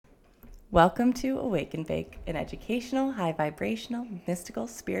Welcome to Awake and Bake, an educational, high vibrational, mystical,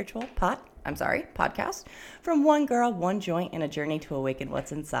 spiritual podcast from one girl, one joint, and a journey to awaken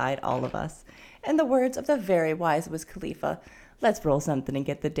what's inside all of us. In the words of the very wise Wiz Khalifa, let's roll something and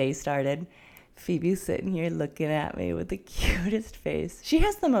get the day started. Phoebe's sitting here looking at me with the cutest face. She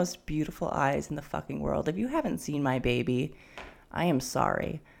has the most beautiful eyes in the fucking world. If you haven't seen my baby, I am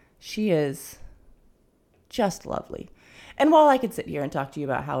sorry. She is just lovely. And while I could sit here and talk to you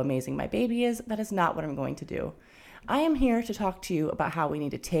about how amazing my baby is, that is not what I'm going to do. I am here to talk to you about how we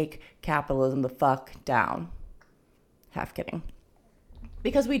need to take capitalism the fuck down. Half kidding.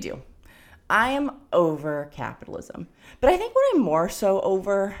 Because we do. I am over capitalism. But I think what I'm more so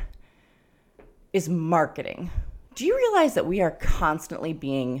over is marketing. Do you realize that we are constantly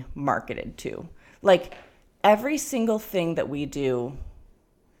being marketed to? Like, every single thing that we do,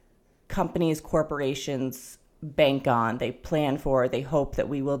 companies, corporations bank on, they plan for, they hope that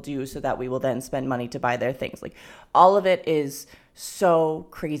we will do so that we will then spend money to buy their things. Like, all of it is so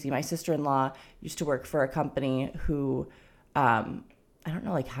crazy. My sister-in-law used to work for a company who, I don't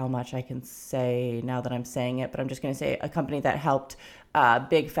know like how much I can say now that I'm saying it, but I'm just going to say a company that helped a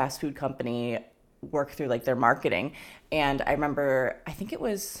big fast food company work through like their marketing. And I remember, I think it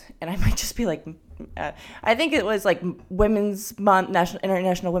was, and I might just be like, I think it was like Women's Month,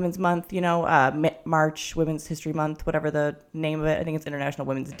 International Women's Month, March, Women's History Month, whatever the name of it. I think it's International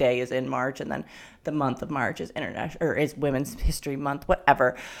Women's Day is in March, and then the month of March is is Women's History Month,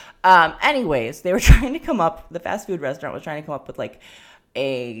 whatever. Anyways, they were trying to come up, the fast food restaurant was trying to come up with like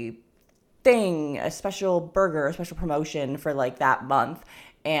a thing, a special burger, a special promotion for like that month.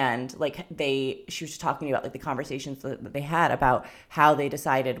 And like she was just talking about like the conversations that they had about how they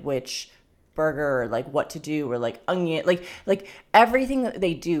decided which burger, or like what to do, or like onion, like everything that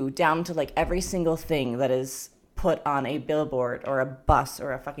they do, down to like every single thing that is put on a billboard or a bus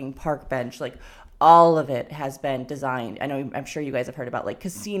or a fucking park bench, like all of it has been designed. I'm sure you guys have heard about like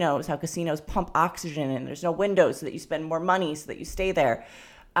casinos, how casinos pump oxygen and there's no windows so that you spend more money so that you stay there.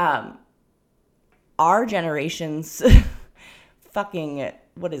 Our generation's fucking,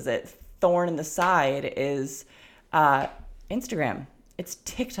 what is it, thorn in the side is Instagram. It's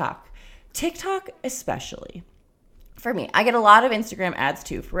TikTok especially. For me, I get a lot of Instagram ads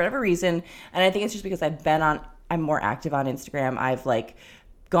too, for whatever reason, and I think it's just because I'm more active on Instagram. I've like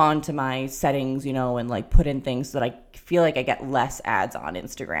gone to my settings, and like put in things so that I feel like I get less ads on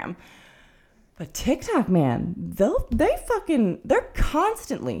Instagram. But TikTok, man, they're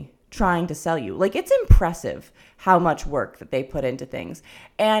constantly trying to sell you. Like, it's impressive how much work that they put into things.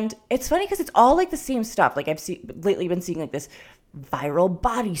 And it's funny because it's all like the same stuff. Like, I've lately been seeing like this viral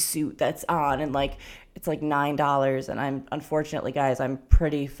bodysuit that's on, and like it's like $9, and I'm unfortunately, guys, I'm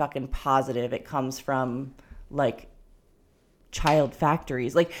pretty fucking positive it comes from like child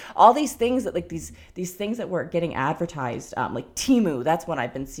factories, like all these things that like these things that were getting advertised, like Temu, that's what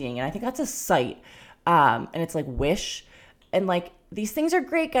I've been seeing, and I think that's a site, and it's like Wish, and like these things are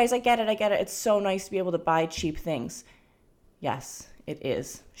great, guys. I get it. It's so nice to be able to buy cheap things. Yes, it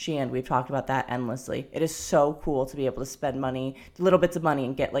is. Shein, we've talked about that endlessly. It is so cool to be able to spend money, little bits of money,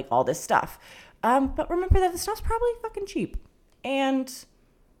 and get like all this stuff. But remember that the stuff's probably fucking cheap. And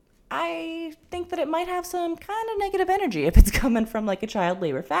I think that it might have some kind of negative energy if it's coming from like a child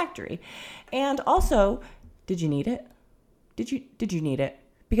labor factory. And also, did you need it? Did you need it?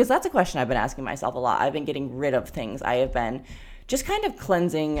 Because that's a question I've been asking myself a lot. I've been getting rid of things. I have been just kind of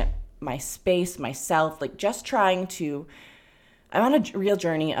cleansing my space, myself, like just I'm on a real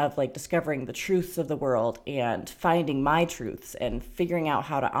journey of like discovering the truths of the world and finding my truths and figuring out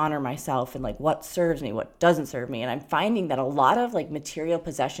how to honor myself and like what serves me, what doesn't serve me. And I'm finding that a lot of like material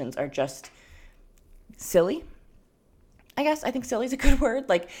possessions are just silly. I guess I think silly is a good word.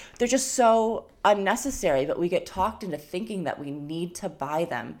 Like, they're just so unnecessary, but we get talked into thinking that we need to buy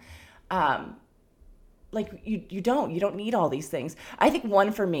them. Like, you don't need all these things. I think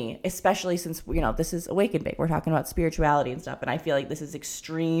one for me, especially since, this is Awake and Bake, we're talking about spirituality and stuff, and I feel like this is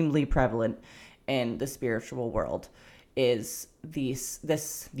extremely prevalent in the spiritual world, is this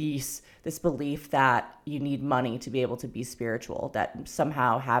belief that you need money to be able to be spiritual, that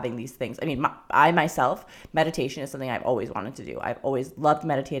somehow having these things, I mean, I myself, meditation is something I've always wanted to do. I've always loved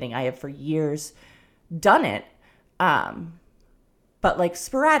meditating. I have for years done it, but like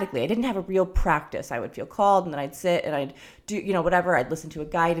sporadically. I didn't have a real practice. I would feel called, and then I'd sit and I'd do, whatever. I'd listen to a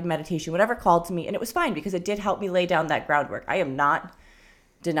guided meditation, whatever called to me, and it was fine because it did help me lay down that groundwork. I am not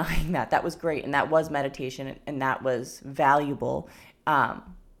denying that. That was great, and that was meditation, and that was valuable.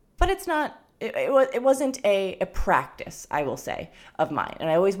 But it's not it wasn't a practice, I will say, of mine. And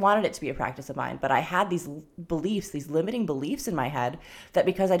I always wanted it to be a practice of mine. But I had these beliefs, these limiting beliefs in my head that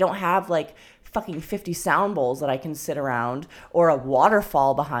because I don't have like fucking 50 sound bowls that I can sit around or a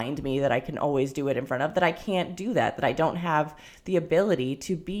waterfall behind me that I can always do it in front of, that I can't do that I don't have the ability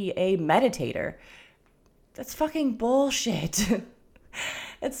to be a meditator. That's fucking bullshit.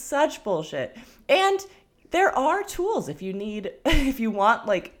 It's such bullshit. And there are tools if you want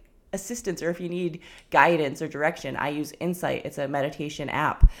like assistance or if you need guidance or direction. I use Insight. It's a meditation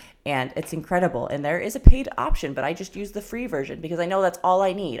app and it's incredible. And there is a paid option, but I just use the free version because I know that's all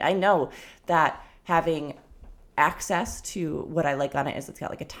I need. I know that having access to what I like on it is it's got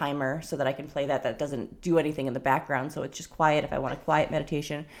like a timer so that I can play that doesn't do anything in the background. So it's just quiet if I want a quiet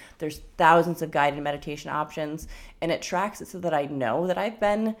meditation. There's thousands of guided meditation options and it tracks it so that I know that I've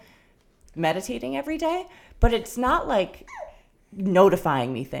been meditating every day, but it's not like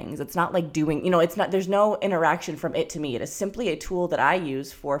notifying me things. It's not like doing, there's no interaction from it to me. It is simply a tool that I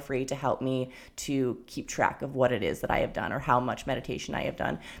use for free to help me to keep track of what it is that I have done or how much meditation I have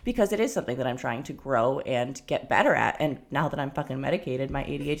done, because it is something that I'm trying to grow and get better at. And now that I'm fucking medicated, my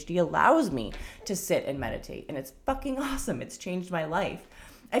ADHD allows me to sit and meditate, and it's fucking awesome. It's changed my life.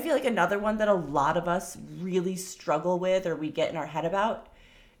 I feel like another one that a lot of us really struggle with or we get in our head about,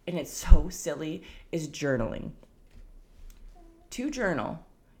 and it's so silly, is journaling. To journal,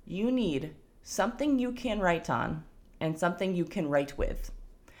 you need something you can write on and something you can write with.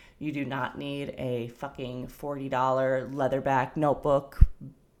 You do not need a fucking $40 leatherback notebook,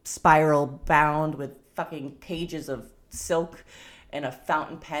 spiral bound with fucking pages of silk and a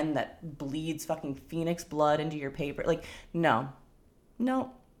fountain pen that bleeds fucking phoenix blood into your paper. Like, no.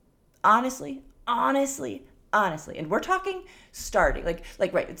 Honestly. And we're talking starting,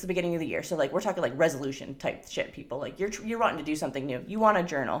 like right, it's the beginning of the year. So like, we're talking like resolution type shit, people. Like you're wanting to do something new. You want to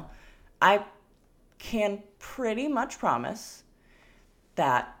journal. I can pretty much promise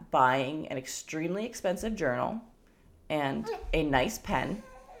that buying an extremely expensive journal and a nice pen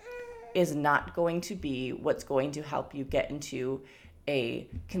is not going to be what's going to help you get into a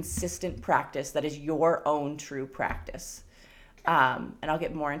consistent practice that is your own true practice. And I'll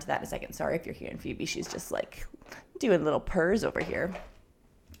get more into that in a second. Sorry if you're hearing Phoebe. She's just like doing little purrs over here.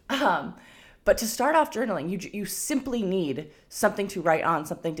 But to start off journaling, you simply need something to write on,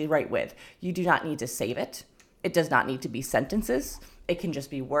 something to write with. You do not need to save it. It does not need to be sentences. It can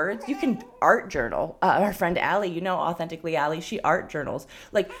just be words. You can art journal. Our friend Allie, Authentically Allie, she art journals.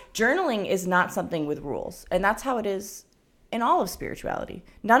 Like, journaling is not something with rules. And that's how it is in all of spirituality.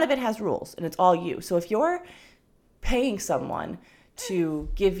 None of it has rules, and it's all you. So if you're paying someone to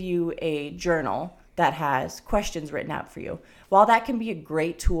give you a journal that has questions written out for you, while that can be a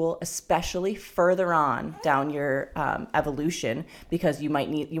great tool, especially further on down your evolution, because you might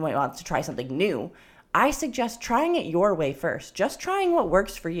want to try something new, I suggest trying it your way first. Just trying what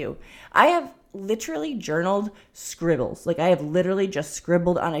works for you. I have literally journaled scribbles. Like, I have literally just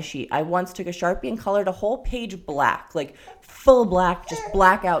scribbled on a sheet. I once took a Sharpie and colored a whole page black, like full black, just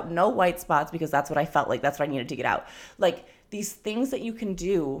black out, no white spots, because that's what I felt like. That's what I needed to get out. Like, these things that you can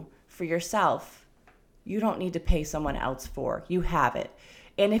do for yourself, you don't need to pay someone else for. You have it.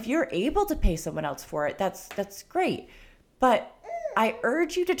 And if you're able to pay someone else for it, that's great. But I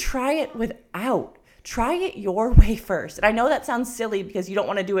urge you to try it without. Try it your way first. And I know that sounds silly because you don't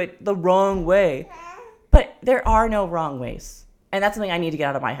want to do it the wrong way, but there are no wrong ways. And that's something I need to get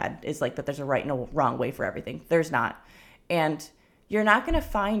out of my head, is like that there's a right and a wrong way for everything. There's not. And you're not going to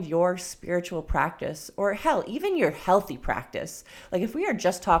find your spiritual practice, or hell, even your healthy practice. Like, if we are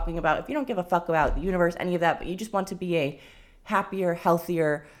just talking about, if you don't give a fuck about the universe, any of that, but you just want to be a happier,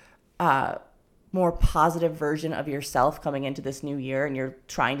 healthier, more positive version of yourself coming into this new year, and you're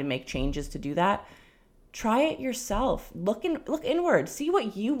trying to make changes to do that, try it yourself. Look inward. See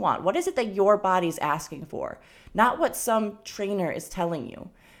what you want. What is it that your body's asking for? Not what some trainer is telling you.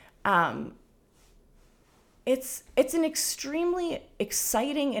 It's an extremely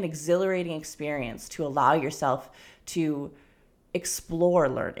exciting and exhilarating experience to allow yourself to explore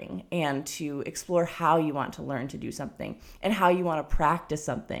learning and to explore how you want to learn to do something and how you want to practice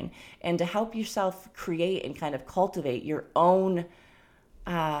something, and to help yourself create and kind of cultivate your own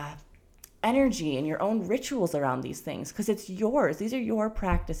energy and your own rituals around these things, because it's yours. These are your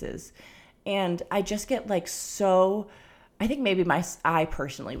practices. And I just get like I think maybe I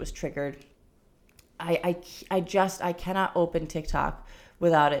personally was triggered. I cannot open TikTok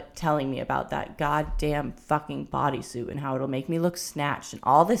without it telling me about that goddamn fucking bodysuit and how it'll make me look snatched and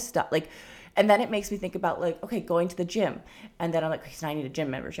all this stuff. Like, and then it makes me think about like, okay, going to the gym. And then I'm like, okay, so I need a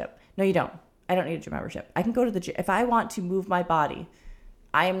gym membership. No, you don't. I don't need a gym membership. I can go to the gym. If I want to move my body,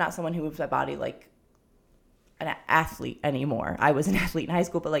 I am not someone who moves my body like an athlete anymore. I was an athlete in high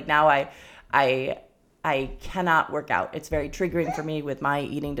school, but like now I cannot work out. It's very triggering for me with my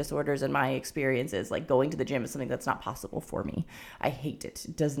eating disorders and my experiences. Like going to the gym is something that's not possible for me. I hate it.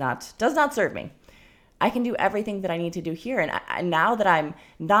 It does not serve me. I can do everything that I need to do here. And now that I'm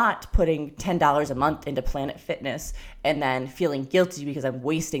not putting $10 a month into Planet Fitness and then feeling guilty because I'm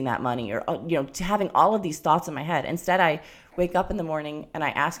wasting that money or, having all of these thoughts in my head, instead I wake up in the morning and I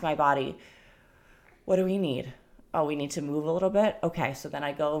ask my body, what do we need? Oh, we need to move a little bit. Okay, so then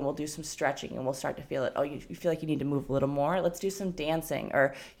I go and we'll do some stretching and we'll start to feel it. Oh, you feel like you need to move a little more? Let's do some dancing,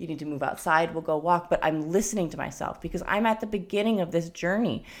 or you need to move outside. We'll go walk. But I'm listening to myself because I'm at the beginning of this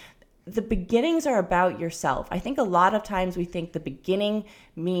journey. The beginnings are about yourself. I think a lot of times we think the beginning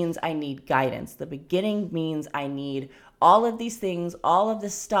means I need guidance. The beginning means I need all of these things, all of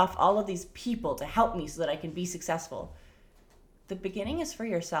this stuff, all of these people to help me so that I can be successful. The beginning is for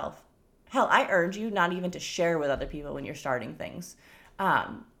yourself. Hell, I urge you not even to share with other people when you're starting things.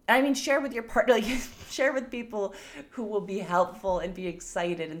 Share with your partner, like share with people who will be helpful and be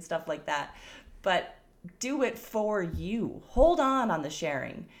excited and stuff like that. But do it for you. Hold on the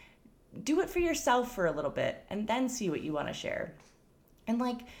sharing. Do it for yourself for a little bit and then see what you want to share. And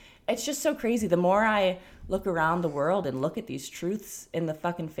it's just so crazy. The more I look around the world and look at these truths in the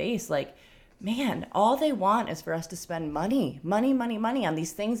fucking face, man, all they want is for us to spend money on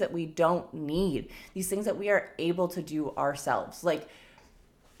these things that we don't need, these things that we are able to do ourselves. What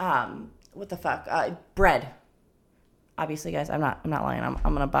the fuck? Bread. Obviously, guys, I'm not lying. I'm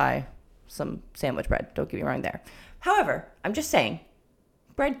going to buy some sandwich bread. Don't get me wrong there. However, I'm just saying,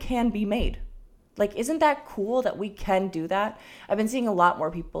 bread can be made. Isn't that cool that we can do that? I've been seeing a lot more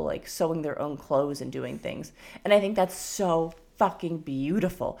people sewing their own clothes and doing things. And I think that's so fucking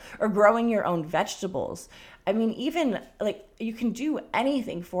beautiful. Or growing your own vegetables. Even you can do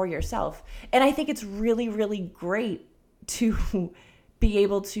anything for yourself. And I think it's really, really great to be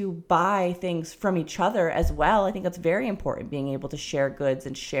able to buy things from each other as well. I think that's very important, being able to share goods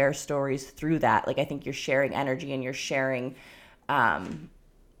and share stories through that. I think you're sharing energy and you're sharing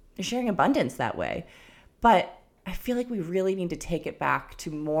abundance that way. But I feel like we really need to take it back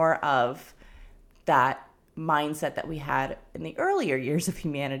to more of that mindset that we had in the earlier years of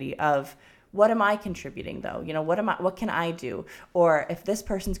humanity of, what am I contributing though? What can I do? Or if this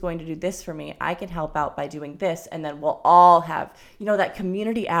person's going to do this for me, I can help out by doing this. And then we'll all have, that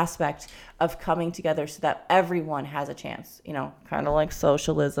community aspect of coming together so that everyone has a chance, kind of like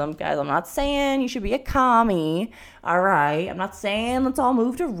socialism. Guys, I'm not saying you should be a commie. All right. I'm not saying let's all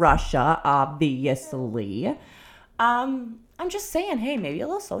move to Russia, obviously. I'm just saying, hey, maybe a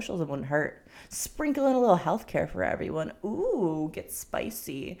little socialism wouldn't hurt. Sprinkle in a little healthcare for everyone. Ooh, get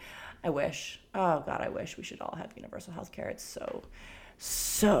spicy. I wish. Oh, God, I wish we should all have universal health care. It's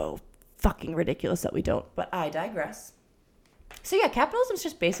so fucking ridiculous that we don't. But I digress. So, yeah, capitalism is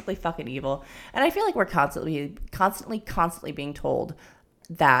just basically fucking evil. And I feel like we're constantly being told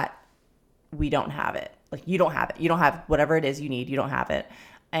that we don't have it. You don't have it. You don't have whatever it is you need. You don't have it.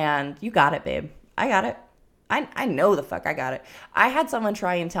 And you got it, babe. I got it. I know the fuck I got it. I had someone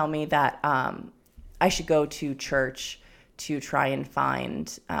try and tell me that I should go to church to try and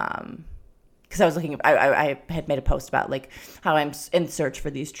find, because I was looking, I had made a post about how I'm in search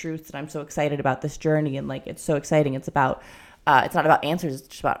for these truths and I'm so excited about this journey and it's so exciting. It's about, it's not about answers, it's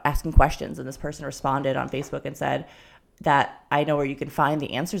just about asking questions. And this person responded on Facebook and said that I know where you can find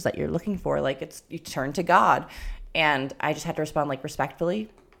the answers that you're looking for. You turn to God. And I just had to respond respectfully,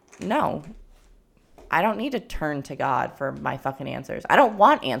 no, I don't need to turn to God for my fucking answers. I don't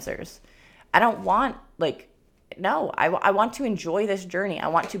want answers. I don't want no, I want to enjoy this journey. I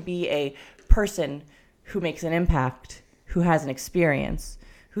want to be a person who makes an impact, who has an experience,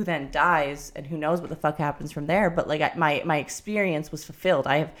 who then dies, and who knows what the fuck happens from there. But my experience was fulfilled.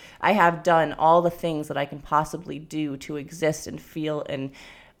 I have done all the things that I can possibly do to exist and feel and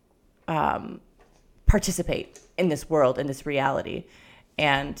participate in this world, in this reality.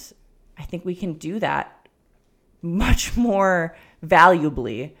 And I think we can do that much more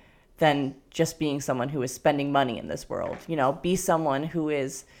valuably than just being someone who is spending money in this world. Be someone who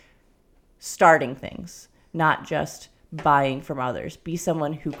is starting things, not just buying from others. Be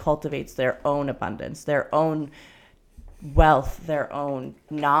someone who cultivates their own abundance, their own wealth, their own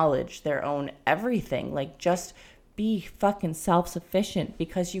knowledge, their own everything. Just be fucking self-sufficient,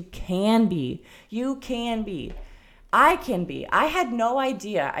 because you can be. You can be. I can be. I had no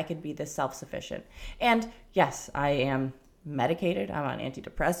idea I could be this self-sufficient. And yes, I am medicated. I'm on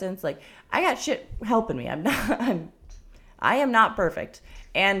antidepressants. I got shit helping me. I'm I am not perfect.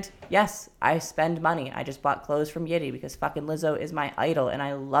 And yes, I spend money. I just bought clothes from Yitty because fucking Lizzo is my idol and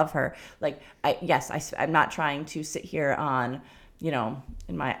I love her. Like, I'm not trying to sit here on,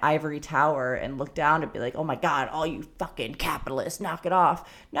 in my ivory tower and look down and be like, oh my God, all you fucking capitalists, knock it off.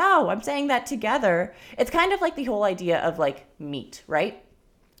 No, I'm saying that together. It's kind of like the whole idea of like meat, right?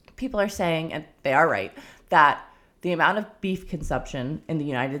 People are saying, and they are right, that the amount of beef consumption in the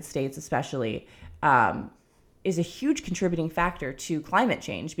United States especially is a huge contributing factor to climate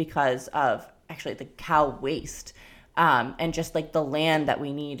change because of actually the cow waste and just like the land that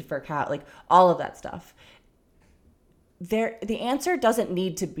we need for cow, like all of that stuff. The answer doesn't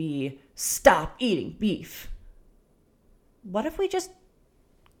need to be stop eating beef. What if we just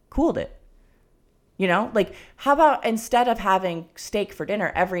cooled it? Like how about instead of having steak for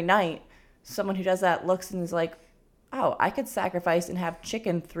dinner every night, someone who does that looks and is like, oh, I could sacrifice and have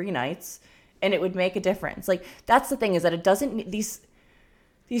chicken 3 nights and it would make a difference. Like that's the thing, is that it doesn't, these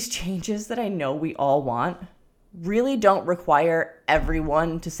changes that I know we all want really don't require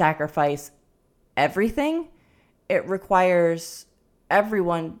everyone to sacrifice everything. It requires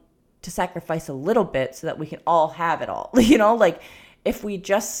everyone to sacrifice a little bit so that we can all have it all. Like if we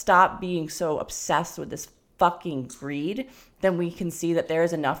just stop being so obsessed with this fucking greed, then we can see that there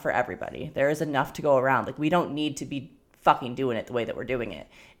is enough for everybody. There is enough to go around. Like we don't need to be fucking doing it the way that we're doing it.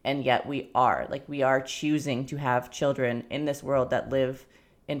 And yet we are. Like we are choosing to have children in this world that live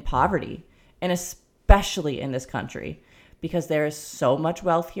in poverty, and especially in this country, because there is so much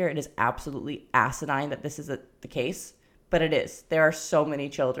wealth here. It is absolutely asinine that this is the case, but it is. There are so many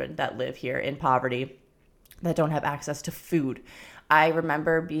children that live here in poverty that don't have access to food. I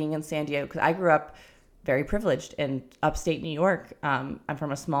remember being in San Diego because I grew up very privileged in upstate New York. I'm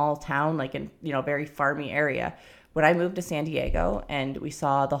from a small town, like in, very farmy area. When I moved to San Diego and we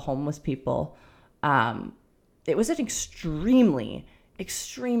saw the homeless people, it was an extremely,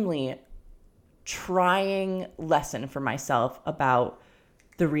 extremely trying lesson for myself about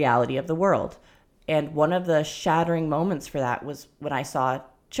the reality of the world. And one of the shattering moments for that was when I saw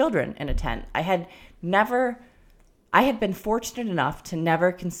children in a tent. I had been fortunate enough to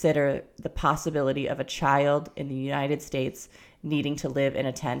never consider the possibility of a child in the United States needing to live in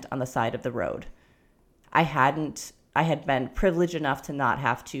a tent on the side of the road. I had been privileged enough to not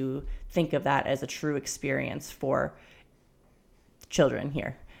have to think of that as a true experience for children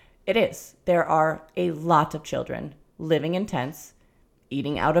here. It is. There are a lot of children living in tents,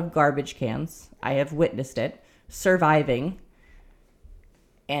 eating out of garbage cans. I have witnessed it, surviving.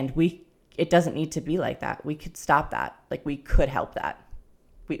 And it doesn't need to be like that. We could stop that. Like we could help that.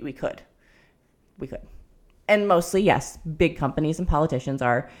 We could. And mostly, yes, big companies and politicians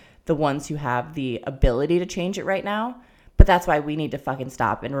are the ones who have the ability to change it right now. But that's why we need to fucking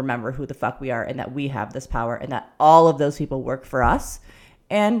stop and remember who the fuck we are and that we have this power and that all of those people work for us.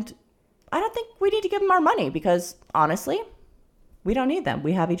 And I don't think we need to give them our money because honestly, we don't need them.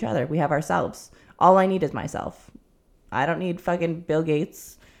 We have each other. We have ourselves. All I need is myself. I don't need fucking Bill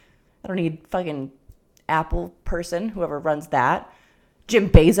Gates. I don't need fucking Apple person, whoever runs that. Jim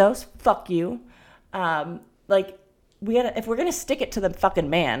Bezos, fuck you. If we're gonna stick it to the fucking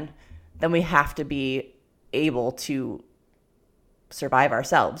man, then we have to be able to survive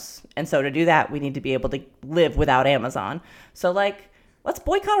ourselves. And so to do that, we need to be able to live without Amazon. So let's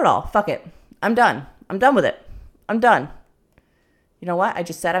boycott it all. Fuck it. I'm done. I'm done with it. I'm done. You know what? I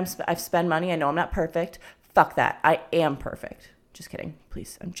just said I've spent money. I know I'm not perfect. Fuck that. I am perfect. Just kidding.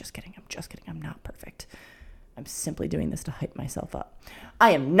 Please. I'm just kidding. I'm not perfect. I'm simply doing this to hype myself up.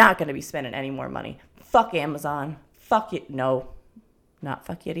 I am not going to be spending any more money. Fuck Amazon. Fuck it. No, not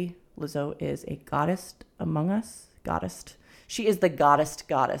fuck Yitty. Lizzo is a goddess among us. Goddess. She is the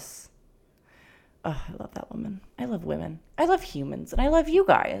goddess. Oh, I love that woman. I love women. I love humans. And I love you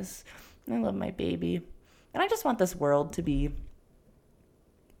guys. And I love my baby. And I just want this world to be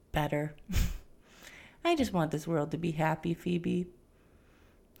better. I just want this world to be happy, Phoebe.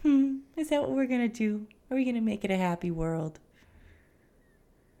 Is that what we're going to do? Are we going to make it a happy world?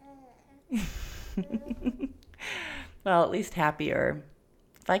 Well, at least happier.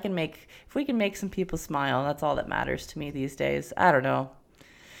 If we can make some people smile, that's all that matters to me these days. I don't know.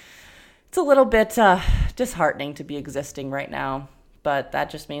 It's a little bit disheartening to be existing right now, but that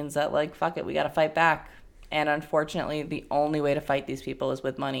just means that fuck it, we got to fight back. And unfortunately, the only way to fight these people is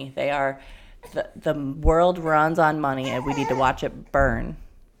with money. The world runs on money, and we need to watch it burn.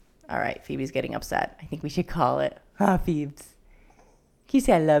 All right, Phoebe's getting upset. I think we should call it. Huh, Phoebes? Can you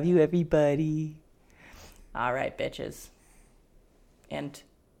say I love you, everybody? All right, bitches. And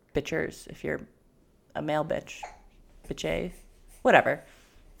bitchers, if you're a male bitch. Bitches. Whatever.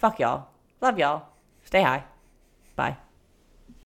 Fuck y'all. Love y'all. Stay high. Bye.